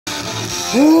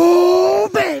Oh,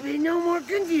 baby, no more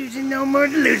confusion, no more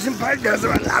delusion. Part does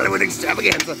about Hollywood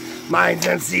extravaganza. Minds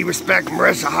MC, respect,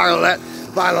 Marissa Harlett,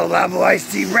 Vinyl Level,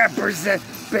 Ice-T, represent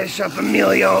Bishop,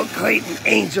 Emilio, Clayton,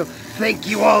 Angel. Thank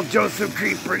you all, Joseph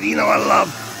Creeper. You know I love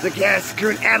the cast crew,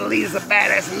 and Adelita's a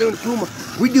badass, and Luna Puma.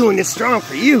 We doing this strong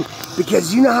for you,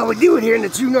 because you know how we do it here in the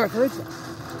True North. Listen.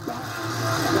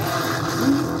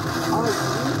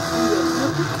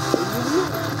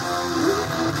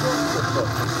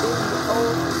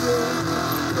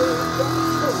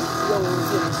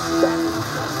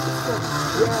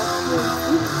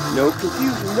 No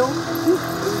confusion, no confusion.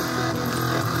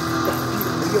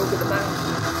 Yoga the mind.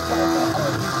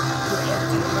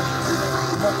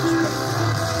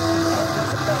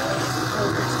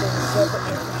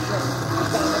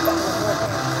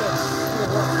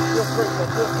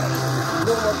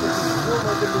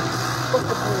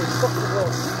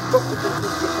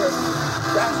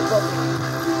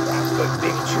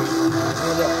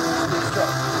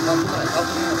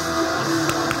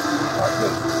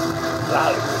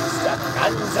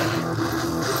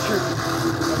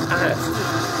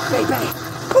 Baby,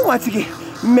 who wants to get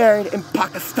married in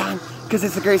Pakistan? Because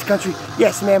it's the greatest country.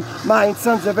 Yes, ma'am. Mine,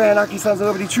 sons of anarchy, sons of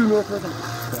liberty, true North. It's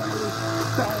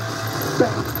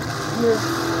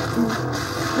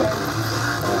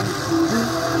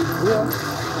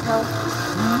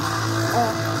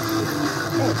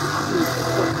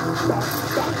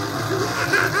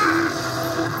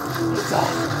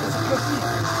awesome. It's a good thing.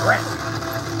 Right.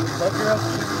 Love your own.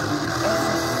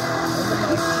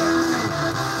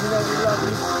 You know we love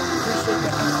you. Appreciate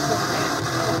that.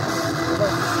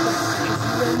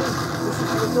 This is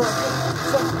your North.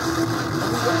 So,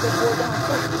 we got that boy down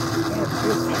first. And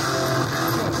good thing.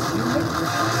 You know,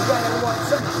 you gotta want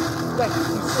something. Like you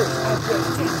said, I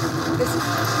guarantee. This is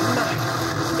my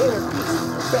inner peace,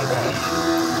 baby.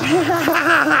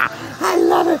 I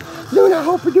love it. Luna, I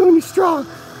hope we're doing this strong.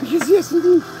 Because yes,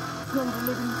 indeed. From the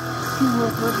living, True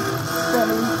North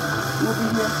family will be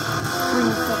here.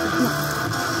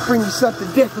 Bring you something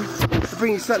different,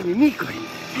 bring you something uniquely.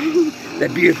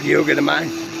 That beautiful yoga to mine,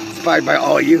 inspired by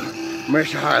all you,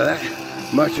 Marissa Harlett.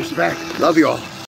 Much respect. Love you all.